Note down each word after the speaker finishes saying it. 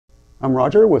I'm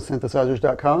Roger with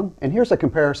synthesizers.com, and here's a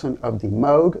comparison of the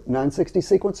Moog 960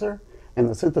 sequencer and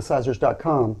the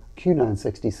synthesizers.com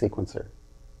Q960 sequencer.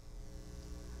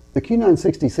 The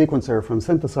Q960 sequencer from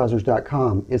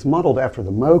synthesizers.com is modeled after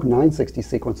the Moog 960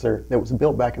 sequencer that was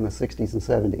built back in the 60s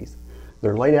and 70s.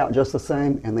 They're laid out just the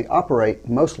same and they operate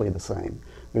mostly the same.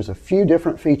 There's a few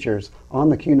different features on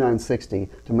the Q960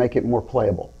 to make it more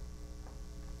playable.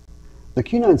 The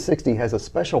Q960 has a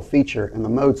special feature in the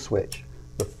mode switch.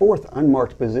 The fourth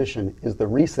unmarked position is the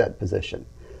reset position.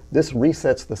 This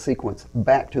resets the sequence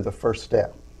back to the first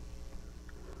step.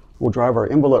 We'll drive our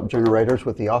envelope generators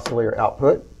with the oscillator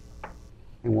output,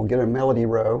 and we'll get a melody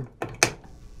row.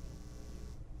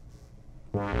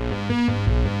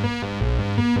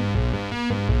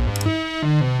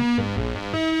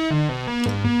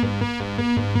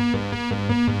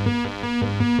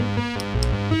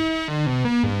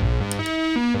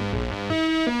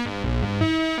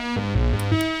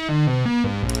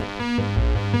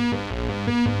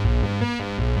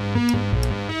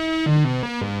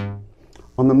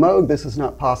 On the Moog, this is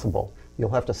not possible.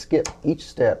 You'll have to skip each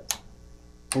step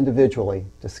individually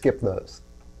to skip those.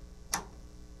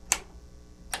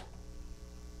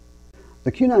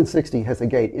 The Q960 has a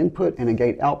gate input and a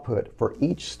gate output for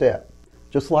each step,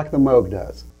 just like the Moog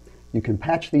does. You can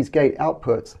patch these gate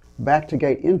outputs back to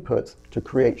gate inputs to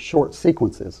create short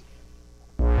sequences.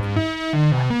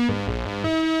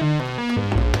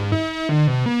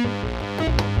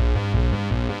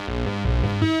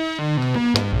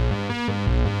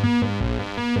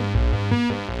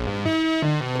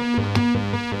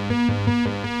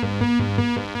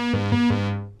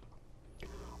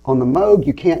 On the Moog,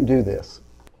 you can't do this.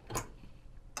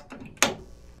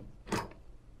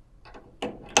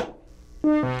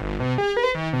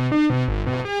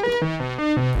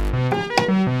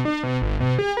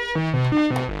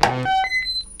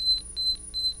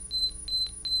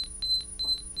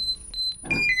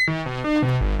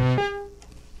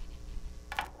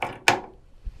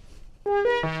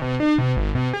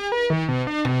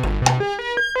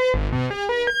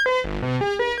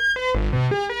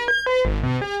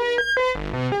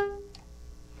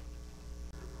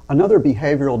 Another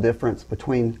behavioral difference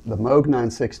between the Moog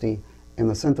 960 and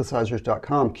the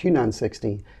synthesizers.com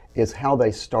Q960 is how they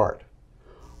start.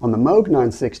 On the Moog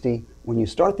 960, when you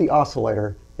start the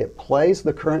oscillator, it plays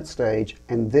the current stage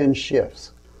and then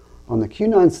shifts. On the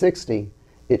Q960,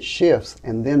 it shifts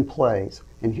and then plays.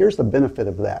 And here's the benefit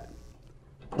of that.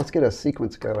 Let's get a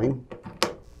sequence going.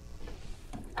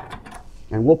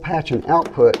 And we'll patch an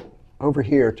output over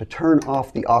here to turn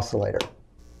off the oscillator.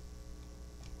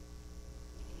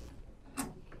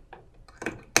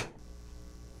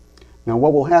 Now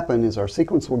what will happen is our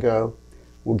sequence will go,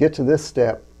 we'll get to this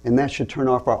step, and that should turn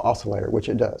off our oscillator, which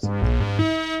it does.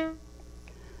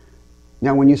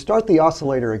 Now when you start the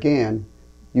oscillator again,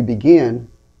 you begin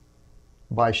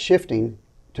by shifting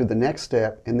to the next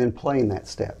step and then playing that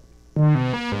step.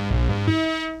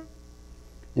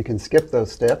 You can skip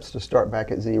those steps to start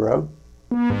back at 0.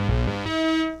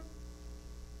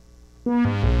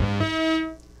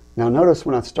 Now notice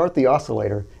when I start the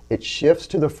oscillator, it shifts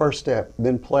to the first step,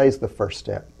 then plays the first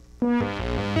step.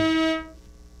 Now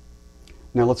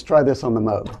let's try this on the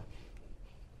Moog.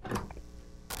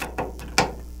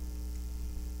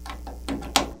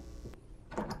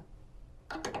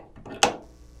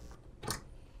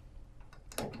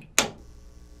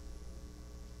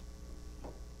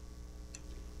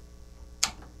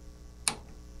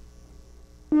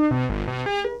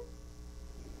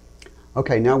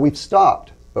 Okay, now we've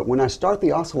stopped. But when I start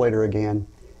the oscillator again,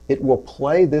 it will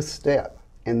play this step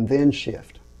and then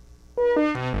shift.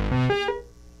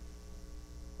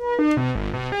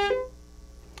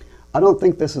 I don't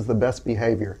think this is the best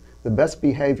behavior. The best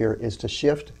behavior is to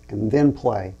shift and then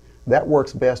play. That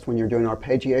works best when you're doing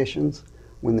arpeggiations,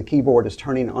 when the keyboard is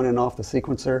turning on and off the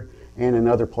sequencer, and in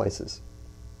other places.